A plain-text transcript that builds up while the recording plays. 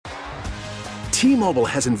T-Mobile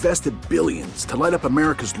has invested billions to light up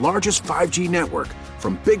America's largest 5G network,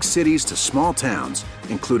 from big cities to small towns,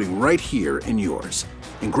 including right here in yours.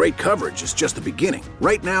 And great coverage is just the beginning.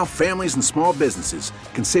 Right now, families and small businesses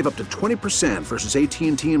can save up to 20% versus AT&T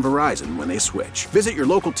and Verizon when they switch. Visit your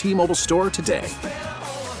local T-Mobile store today.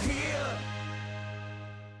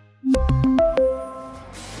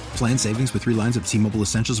 Plan savings with 3 lines of T-Mobile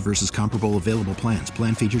Essentials versus comparable available plans.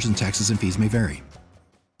 Plan features and taxes and fees may vary.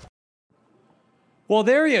 Well,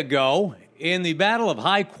 there you go. In the battle of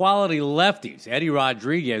high-quality lefties, Eddie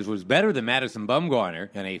Rodriguez was better than Madison Bumgarner,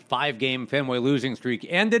 and a 5-game Fenway losing streak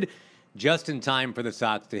ended just in time for the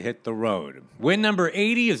Sox to hit the road. Win number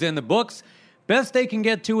 80 is in the books. Best they can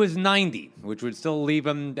get to is 90, which would still leave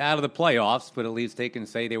them out of the playoffs, but at least they can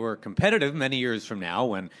say they were competitive many years from now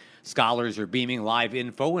when scholars are beaming live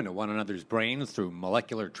info into one another's brains through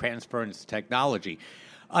molecular transference technology.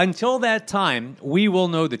 Until that time, we will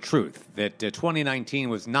know the truth, that 2019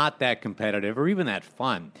 was not that competitive or even that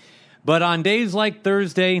fun. But on days like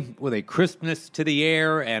Thursday, with a crispness to the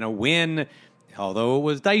air and a win, although it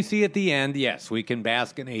was dicey at the end, yes, we can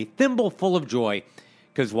bask in a thimbleful of joy,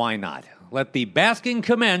 because why not? Let the basking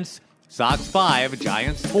commence. Sox 5,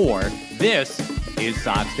 Giants 4. This is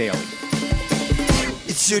Sox Daily.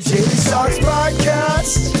 It's your Daily Sox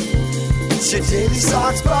podcast. It's your Daily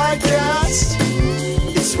Sox podcast.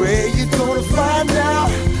 It's where you're gonna find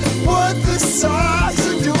out what the Sox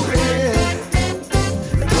are doing.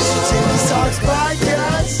 It's your Daily Sox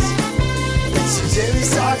podcast. It's your Daily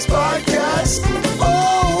Sox podcast.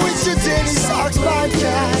 Oh, it's your Daily Sox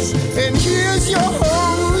podcast. And here's your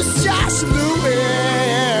host, Josh Lewin.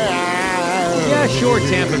 Yeah, sure,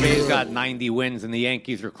 Tampa Bay's got 90 wins and the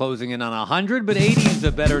Yankees are closing in on 100, but 80 is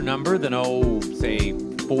a better number than, say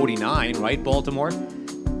 49, right, Baltimore?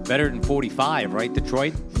 Better than 45, right,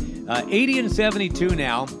 Detroit? 80 and 72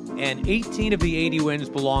 now, and 18 of the 80 wins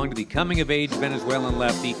belong to the coming-of-age Venezuelan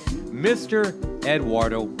lefty, Mr.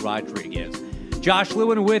 Eduardo Rodriguez. Josh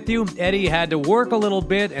Lewin with you. Eddie had to work a little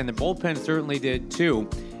bit, and the bullpen certainly did too.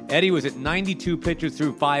 Eddie was at 92 pitches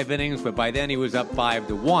through 5 innings, but by then he was up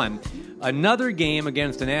 5-1. Another game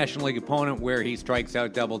against a National League opponent where he strikes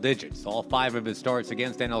out double digits. All 5 of his starts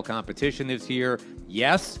against NL competition this year,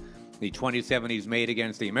 yes. The 27 he's made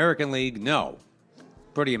against the American League, no.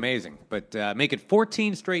 Pretty amazing. But make it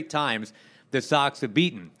 14 straight times the Sox have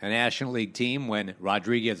beaten a National League team when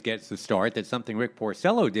Rodriguez gets the start. That's something Rick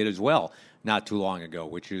Porcello did as well not too long ago,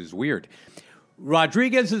 which is weird.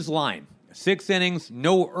 Rodriguez's line, 6 innings,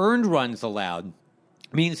 no earned runs allowed,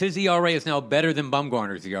 means his ERA is now better than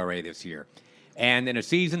Bumgarner's ERA this year. And in a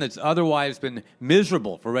season that's otherwise been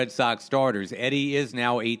miserable for Red Sox starters, Eddie is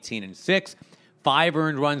now 18-6. 5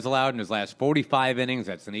 earned runs allowed in his last 45 innings.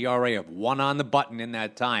 That's an ERA of 1 on the button in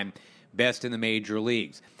that time. Best in the major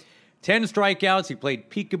leagues. 10 strikeouts. He played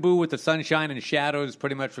peekaboo with the sunshine and shadows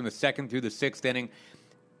pretty much from the 2nd through the 6th inning.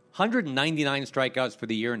 199 strikeouts for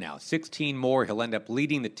the year now. 16 more. He'll end up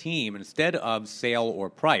leading the team instead of Sale or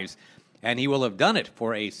Price. And he will have done it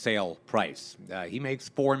for a Sale price. He makes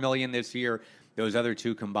 $4 million this year. Those other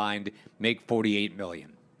 2 combined make $48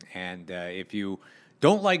 million. And if you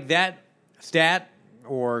don't like that stat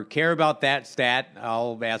or care about that stat,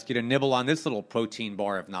 I'll ask you to nibble on this little protein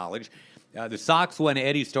bar of knowledge. The Sox, when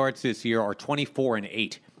Eddie starts this year, are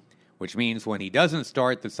 24-8, which means when he doesn't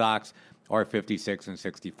start, the Sox are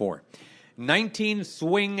 56-64. 19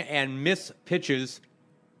 swing and miss pitches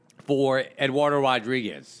for Eduardo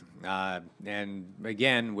Rodriguez. And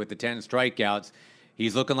again, with the 10 strikeouts,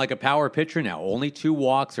 he's looking like a power pitcher now. Only 2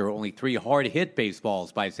 walks or only 3 hard hit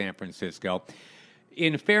baseballs by San Francisco.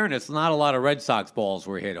 In fairness, not a lot of Red Sox balls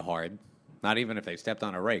were hit hard, not even if they stepped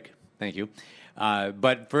on a rake. Thank you.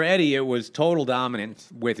 But for Eddie, it was total dominance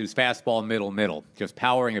with his fastball middle, just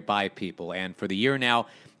powering it by people. And for the year now,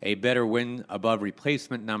 a better win above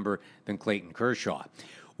replacement number than Clayton Kershaw.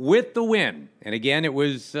 With the win, and again, it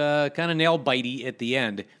was kind of nail-bitey at the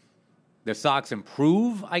end, the Sox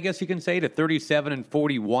improve, I guess you can say, to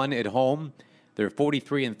 37-41 at home. They're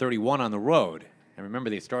 43-31 on the road. And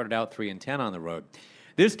remember, they started out 3-10 on the road.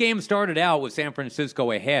 This game started out with San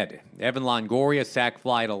Francisco ahead. Evan Longoria sac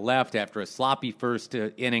fly to left after a sloppy first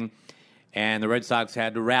inning, and the Red Sox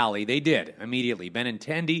had to rally. They did immediately.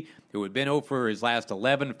 Benintendi, who had been 0 for his last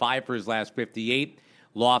 11, 5 for his last 58,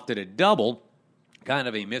 lofted a double, kind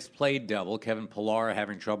of a misplayed double. Kevin Pillar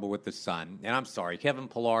having trouble with the sun. And I'm sorry, Kevin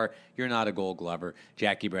Pillar, you're not a Gold Glover.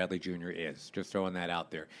 Jackie Bradley Jr. is. Just throwing that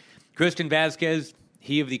out there. Christian Vasquez,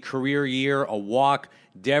 he of the career year, a walk.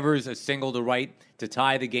 Devers a single to right to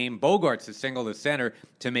tie the game. Bogarts a single to center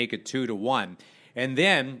to make it 2-1. And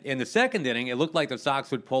then in the second inning, it looked like the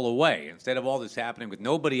Sox would pull away. Instead of all this happening with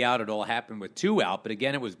nobody out, it all happened with 2 out. But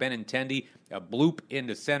again, it was Benintendi, a bloop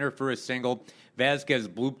into center for a single. Vasquez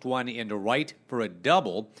blooped one into right for a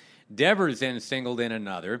double. Devers then singled in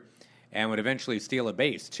another and would eventually steal a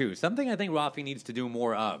base, too. Something I think Rafi needs to do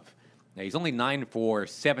more of. Now, he's only 9 for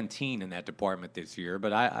 17 in that department this year,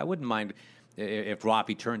 but I wouldn't mind if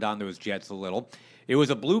Rafi turned on those Jets a little. It was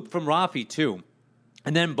a bloop from Rafi, too.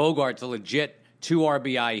 And then Bogart's a legit 2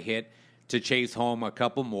 RBI hit to chase home a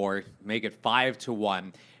couple more, make it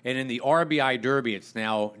 5-1. And in the RBI Derby, it's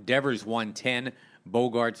now Devers 110,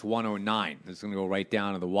 Bogart's 109. This is going to go right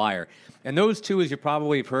down to the wire. And those two, as you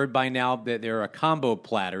probably have heard by now, that they're a combo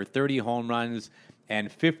platter, 30 home runs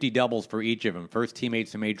and 50 doubles for each of them. First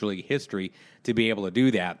teammates in Major League history to be able to do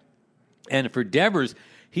that. And for Devers,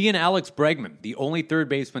 he and Alex Bregman, the only third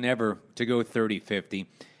baseman ever to go 30-50.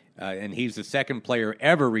 And he's the second player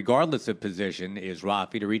ever, regardless of position, is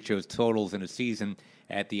Rafi, to reach those totals in a season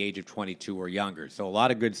at the age of 22 or younger. So a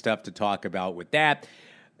lot of good stuff to talk about with that.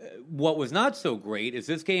 What was not so great is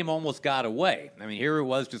this game almost got away. I mean, here it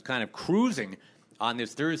was just kind of cruising on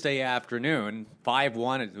this Thursday afternoon,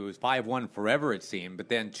 5-1. It was 5-1 forever, it seemed. But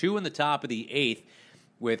then 2 in the top of the 8th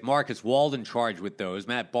with Marcus Walden charged with those.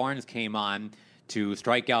 Matt Barnes came on to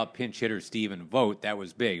strike out pinch hitter Stephen Vogt. That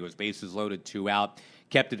was big. It was bases loaded, 2 out.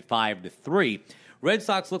 Kept it 5-3. Red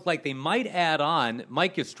Sox looked like they might add on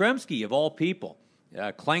Mike Yastrzemski, of all people.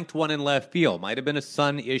 Clanked one in left field. Might have been a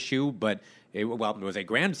son issue, but it was a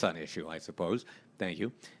grandson issue, I suppose. Thank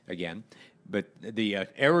you again. But the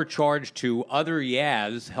error charge to other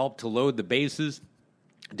Yaz helped to load the bases.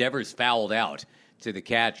 Devers fouled out to the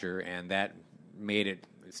catcher, and that made it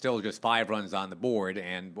still just 5 runs on the board.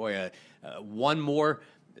 And boy, one more,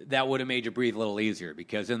 that would have made you breathe a little easier,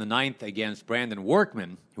 because in the 9th against Brandon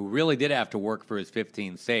Workman, who really did have to work for his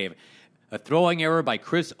 15th save, a throwing error by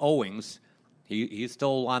Chris Owings. He's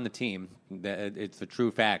still on the team. It's a true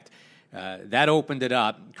fact. That opened it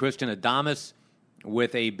up. Christian Adames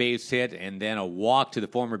with a base hit and then a walk to the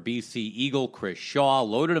former BC Eagle, Chris Shaw,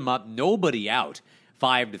 loaded him up, nobody out,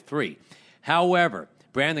 5-3. However,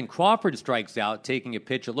 Brandon Crawford strikes out, taking a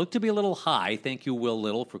pitch that looked to be a little high. Thank you, Will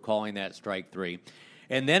Little, for calling that strike 3.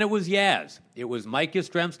 And then it was Yaz. It was Mike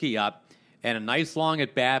Yastrzemski up, and a nice long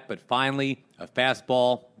at bat, but finally a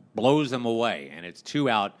fastball blows him away, and it's 2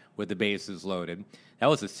 out with the bases loaded. That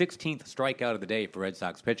was the 16th strikeout of the day for Red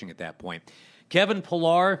Sox pitching at that point. Kevin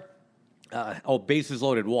Pillar, bases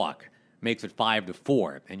loaded walk, makes it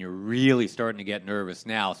 5-4, and you're really starting to get nervous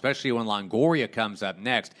now, especially when Longoria comes up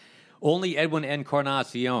next. Only Edwin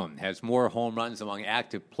Encarnacion has more home runs among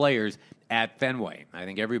active players at Fenway. I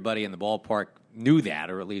think everybody in the ballpark knew that,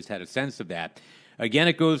 or at least had a sense of that. Again,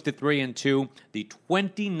 it goes to 3-2. The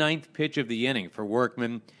 29th pitch of the inning for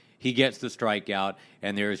Workman. He gets the strikeout,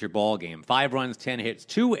 and there's your ball game. 5 runs, 10 hits,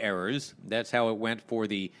 2 errors. That's how it went for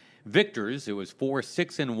the victors. It was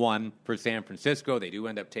 4-6-1 for San Francisco. They do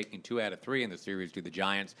end up taking 2 out of 3 in the series to the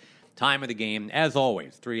Giants. Time of the game, as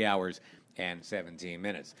always, 3 hours and 17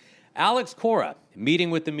 minutes. Alex Cora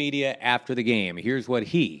meeting with the media after the game. Here's what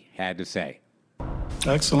he had to say.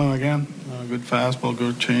 Excellent again. Good fastball,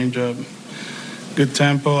 good changeup, good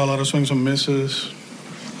tempo, a lot of swings and misses.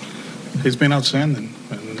 He's been outstanding.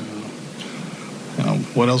 And,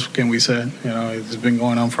 what else can we say? It's been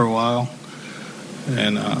going on for a while.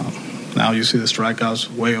 And now you see the strikeouts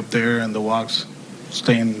way up there and the walks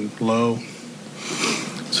staying low.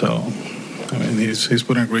 So, he's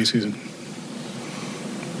put in a great season.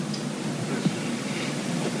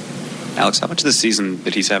 Alex, how much of the season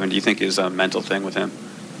that he's having do you think is a mental thing with him,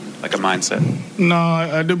 like a mindset? No,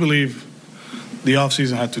 I do believe the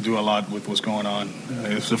offseason had to do a lot with what's going on.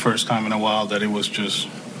 It's the first time in a while that it was just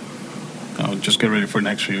get ready for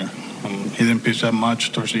next year. He didn't pitch that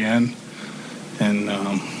much towards the end, and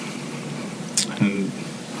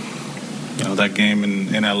that game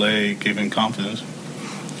in LA gave him confidence.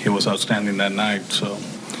 He was outstanding that night. So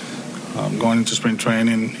going into spring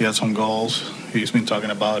training, he had some goals. He's been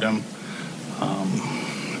talking about them.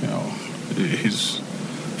 He's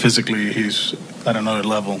physically at another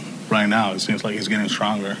level right now. It seems like he's getting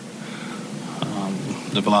stronger.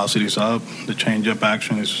 The velocity's up. The changeup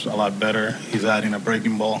action is a lot better. He's adding a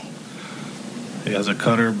breaking ball. He has a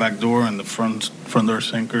cutter back door and the front door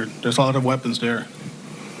sinker. There's a lot of weapons there.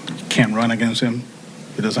 Can't run against him.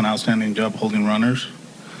 He does an outstanding job holding runners.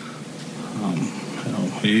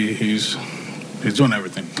 He's doing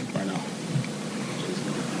everything right now.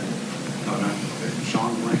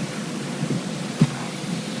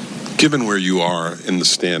 Given where you are in the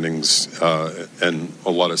standings, and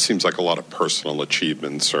seems like a lot of personal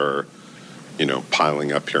achievements are,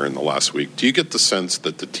 piling up here in the last week. Do you get the sense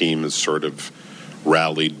that the team has sort of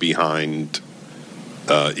rallied behind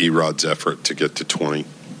Erod's effort to get to 20?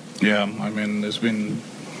 Yeah, I mean, there's been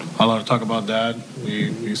a lot of talk about that.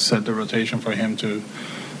 We set the rotation for him to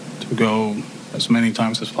go as many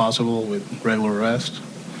times as possible with regular rest.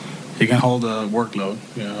 He can hold the workload.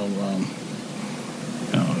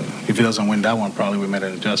 If he doesn't win that one, probably we made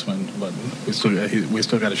an adjustment, but we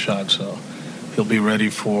still got a shot. So he'll be ready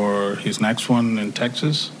for his next one in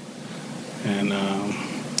Texas, and I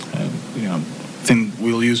think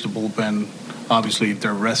we'll use the bullpen. Obviously, if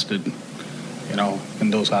they're rested, in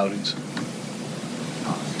those outings.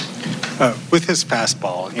 With his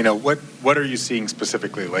fastball, what are you seeing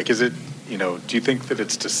specifically? Like, is it, do you think that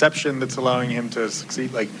it's deception that's allowing him to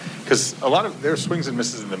succeed? Like, because a lot of there are swings and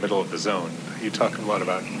misses in the middle of the zone. You talking a lot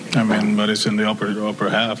about. But it's in the upper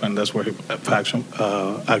half, and that's where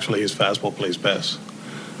actually his fastball plays best.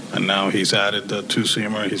 And now he's added the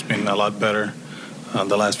two-seamer. He's been a lot better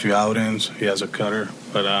the last few outings. He has a cutter,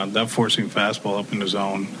 but that four-seam fastball up in the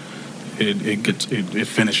zone, it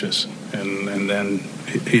finishes, and then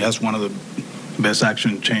he has one of the best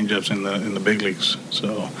action changeups in the big leagues.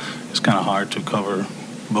 So it's kind of hard to cover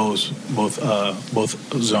both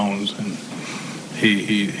zones, and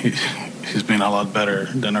he's been a lot better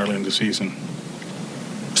than early in the season.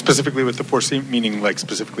 Specifically with the four-seam, meaning like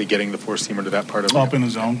specifically getting the four-seamer to that part of it? Up in the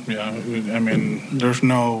zone, yeah. I mean, there's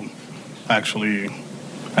no actually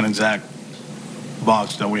an exact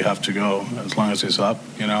box that we have to go as long as it's up.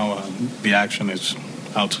 The action is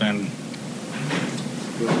outstanding.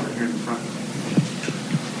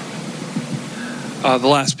 The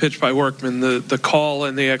last pitch by Workman, the call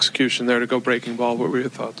and the execution there to go breaking ball. What were your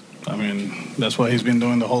thoughts? I mean, that's what he's been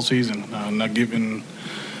doing the whole season, not giving,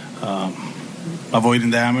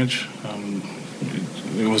 avoiding damage.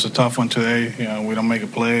 It was a tough one today. We don't make a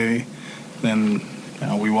play, then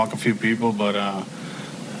we walk a few people, but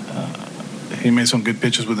he made some good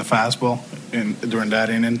pitches with the fastball during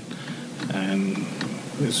that inning, and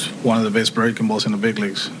it's one of the best breaking balls in the big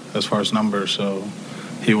leagues as far as numbers. So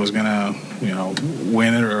he was gonna,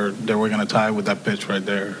 win it, or they were gonna tie with that pitch right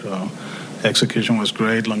there. So execution was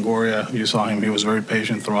great. Longoria, you saw him; he was very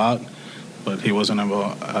patient throughout, but he wasn't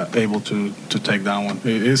able to take that one.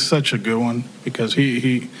 It is such a good one because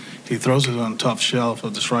he throws it on tough shelf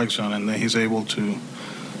of the strike zone, and then he's able to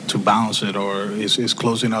bounce it, or is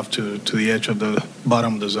close enough to the edge of the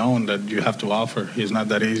bottom of the zone that you have to offer. It's not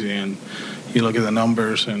that easy, and you look at the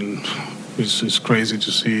numbers, and it's crazy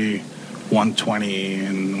to see 120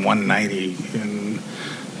 and 190, and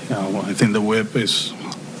I think the whip is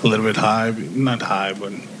a little bit high, not high,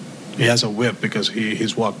 but he has a whip because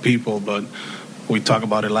he's walked people. But we talked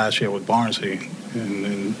about it last year with Barnsley,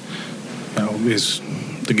 and it's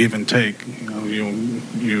the give and take.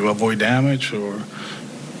 You avoid damage, or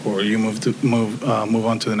you move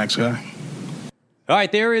on to the next guy. All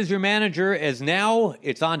right, there is your manager, as now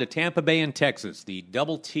it's on to Tampa Bay and Texas, the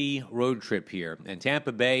Double T road trip here. And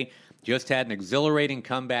Tampa Bay just had an exhilarating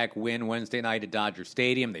comeback win Wednesday night at Dodger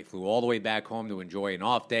Stadium. They flew all the way back home to enjoy an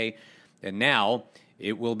off day. And now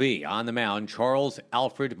it will be on the mound Charles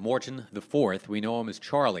Alfred Morton IV. We know him as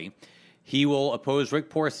Charlie. He will oppose Rick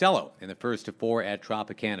Porcello in the first of four at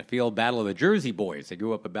Tropicana Field. Battle of the Jersey Boys. They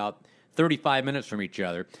grew up about 35 minutes from each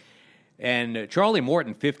other. And Charlie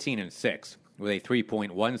Morton, 15-6 with a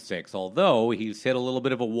 3.16, although he's hit a little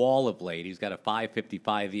bit of a wall of late. He's got a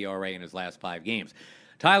 5.55 ERA in his last 5 games.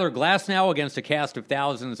 Tyler Glasnow against a cast of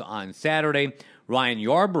thousands on Saturday. Ryan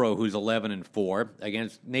Yarbrough, who's 11-4,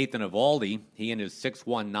 against Nathan Eovaldi. He and his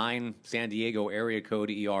 6.19 San Diego area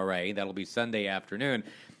code ERA. That'll be Sunday afternoon.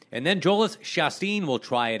 And then Jhoulys Chastain will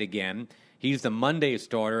try it again. He's the Monday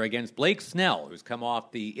starter against Blake Snell, who's come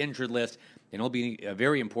off the injured list, and it'll be a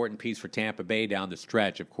very important piece for Tampa Bay down the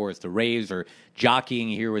stretch. Of course, the Rays are jockeying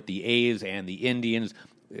here with the A's and the Indians.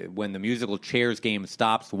 When the musical chairs game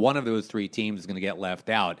stops, one of those three teams is going to get left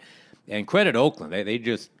out. And credit Oakland. They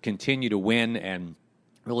just continue to win and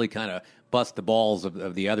really kind of bust the balls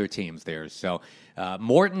of the other teams there. So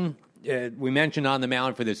Morton, we mentioned on the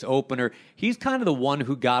mound for this opener, he's kind of the one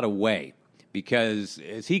who got away, because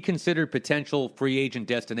as he considered potential free agent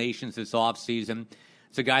destinations this offseason,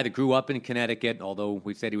 it's a guy that grew up in Connecticut, although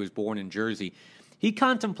we said he was born in Jersey. He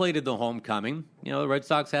contemplated the homecoming. The Red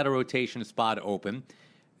Sox had a rotation spot open,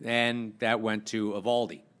 and that went to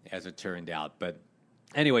Eovaldi, as it turned out. But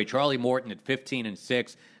anyway, Charlie Morton at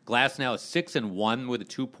 15-6. Glasnow 6-1 with a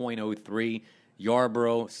 2.03.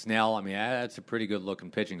 Yarbrough, Snell, that's a pretty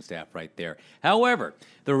good-looking pitching staff right there. However,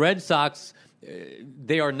 the Red Sox,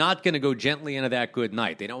 they are not going to go gently into that good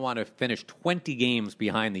night. They don't want to finish 20 games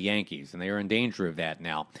behind the Yankees, and they are in danger of that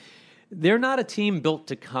now. They're not a team built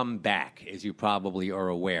to come back, as you probably are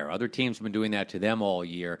aware. Other teams have been doing that to them all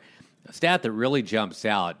year. A stat that really jumps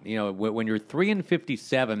out, when you're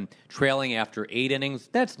 3-57 trailing after 8 innings,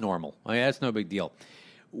 that's normal. I mean, that's no big deal.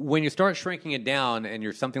 When you start shrinking it down and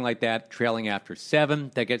you're something like that, trailing after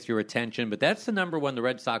 7, that gets your attention. But that's the number when the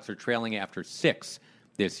Red Sox are trailing after 6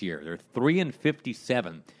 this year. They're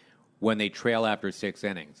 3-57 when they trail after 6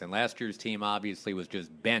 innings. And last year's team obviously was just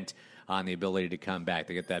bent on the ability to come back.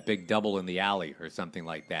 They get that big double in the alley or something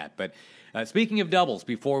like that. But speaking of doubles,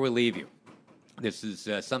 before we leave you, this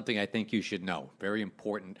is something I think you should know. Very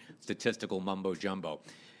important statistical mumbo-jumbo.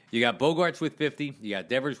 You got Bogarts with 50, you got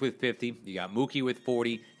Devers with 50, you got Mookie with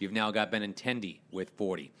 40, you've now got Benintendi with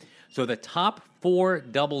 40. So the top 4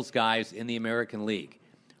 doubles guys in the American League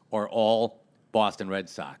are all Boston Red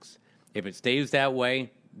Sox. If it stays that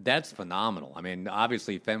way, that's phenomenal. I mean,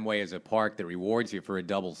 obviously Fenway is a park that rewards you for a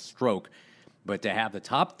double stroke, but to have the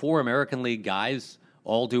top 4 American League guys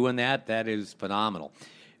all doing that is phenomenal.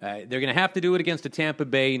 They're going to have to do it against a Tampa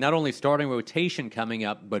Bay, not only starting rotation coming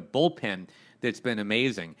up, but bullpen that's been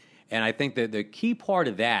amazing. And I think that the key part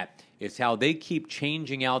of that is how they keep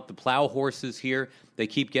changing out the plow horses here. They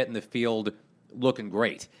keep getting the field looking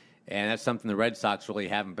great. And that's something the Red Sox really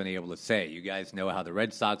haven't been able to say. You guys know how the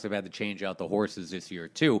Red Sox have had to change out the horses this year,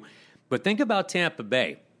 too. But think about Tampa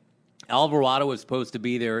Bay. Alvarado was supposed to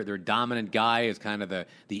be their dominant guy as kind of the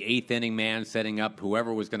 8th inning man setting up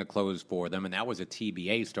whoever was going to close for them, and that was a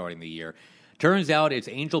TBA starting the year. Turns out it's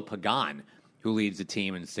Angel Pagan who leads the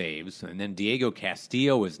team in saves, and then Diego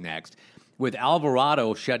Castillo is next. With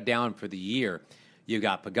Alvarado shut down for the year, you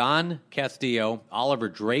got Pagan, Castillo, Oliver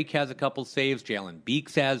Drake has a couple saves, Jalen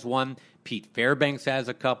Beeks has one, Pete Fairbanks has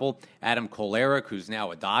a couple, Adam Kolarek, who's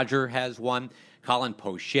now a Dodger, has one, Colin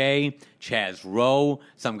Poche, Chaz Rowe,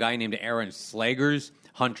 some guy named Aaron Slagers,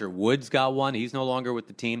 Hunter Woods got one. He's no longer with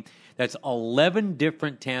the team. That's 11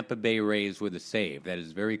 different Tampa Bay Rays with a save. That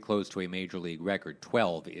is very close to a Major League record.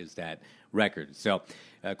 12 is that record. So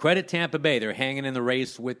credit Tampa Bay. They're hanging in the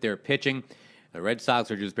race with their pitching. The Red Sox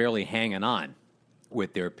are just barely hanging on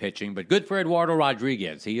with their pitching. But good for Eduardo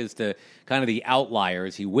Rodriguez. He is the kind of the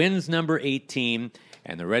outliers. He wins number 18,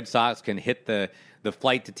 and the Red Sox can hit the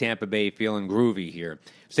flight to Tampa Bay feeling groovy here.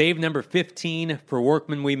 Save number 15 for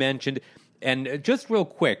Workman we mentioned. And just real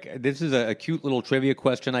quick, this is a cute little trivia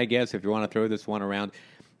question, I guess, if you want to throw this one around.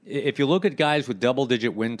 If you look at guys with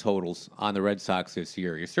double-digit win totals on the Red Sox this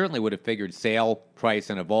year, you certainly would have figured Sale, Price,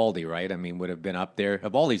 and Eovaldi, right? I mean, would have been up there.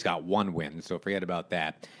 Eovaldi's got 1 win, so forget about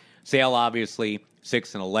that. Sale, obviously,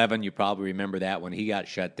 6-11. You probably remember that when he got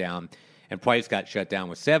shut down. And Price got shut down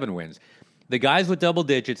with 7 wins. The guys with double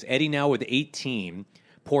digits, Eddie now with 18.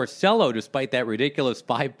 Porcello, despite that ridiculous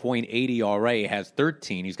 5.8 ERA, has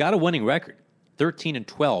 13. He's got a winning record,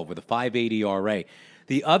 13-12 with a 5.8 ERA.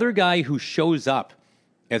 The other guy who shows up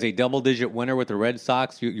as a double-digit winner with the Red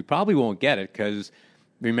Sox, you probably won't get it because,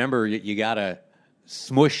 remember, you got to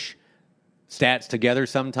smush stats together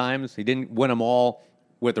sometimes. He didn't win them all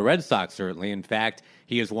with the Red Sox, certainly. In fact,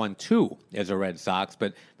 he has won 2 as a Red Sox.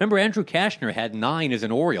 But remember, Andrew Kashner had 9 as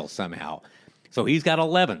an Oriole somehow. So he's got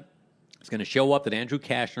 11. It's going to show up that Andrew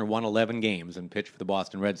Kashner won 11 games and pitched for the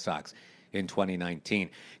Boston Red Sox in 2019.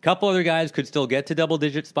 A couple other guys could still get to double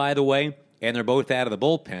digits, by the way, and they're both out of the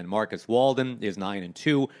bullpen. Marcus Walden is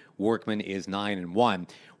 9-2. Workman is 9-1.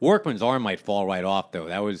 Workman's arm might fall right off, though.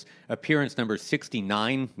 That was appearance number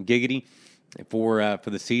 69, giggity, for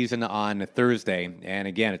the season on Thursday. And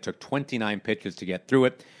again, it took 29 pitches to get through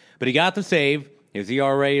it. But he got the save. His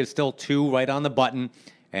ERA is still 2, right on the button.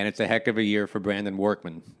 And it's a heck of a year for Brandon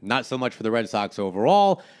Workman. Not so much for the Red Sox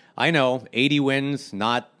overall. I know, 80 wins,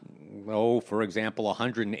 not, for example,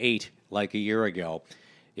 108 like a year ago.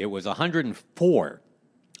 It was 104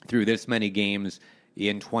 through this many games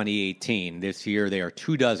in 2018. This year, they are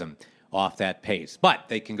 24 off that pace. But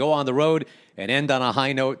they can go on the road and end on a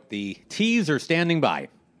high note. The T's are standing by.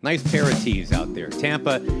 Nice pair of T's out there.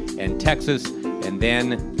 Tampa and Texas, and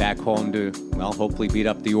then back home to, hopefully beat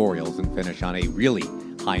up the Orioles and finish on a really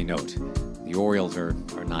high note. The Orioles are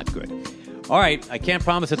not good. All right, I can't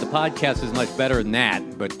promise that the podcast is much better than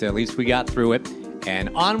that, but at least we got through it. And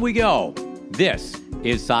on we go. This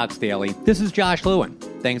is Sox Daily. This is Josh Lewin.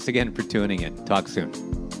 Thanks again for tuning in. Talk soon.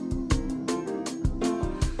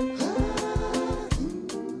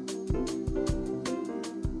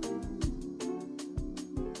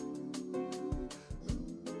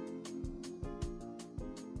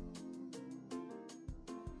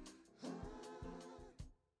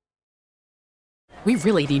 We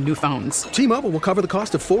really need new phones. T-Mobile will cover the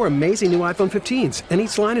cost of 4 amazing new iPhone 15s, and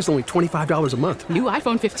each line is only $25 a month. New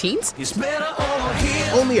iPhone 15s? It's better over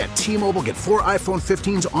here. Only at T-Mobile, get 4 iPhone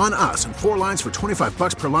 15s on us and 4 lines for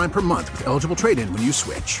 $25 per line per month with eligible trade-in when you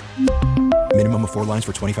switch. Minimum of 4 lines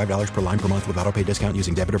for $25 per line per month with autopay discount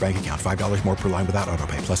using debit or bank account. $5 more per line without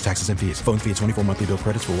autopay, plus taxes and fees. Phone fee at 24 monthly bill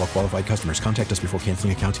credits for well-qualified customers. Contact us before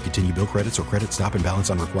canceling account to continue bill credits or credit stop and balance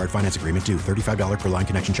on required finance agreement due. $35 per line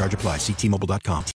connection charge applies. See T-Mobile.com.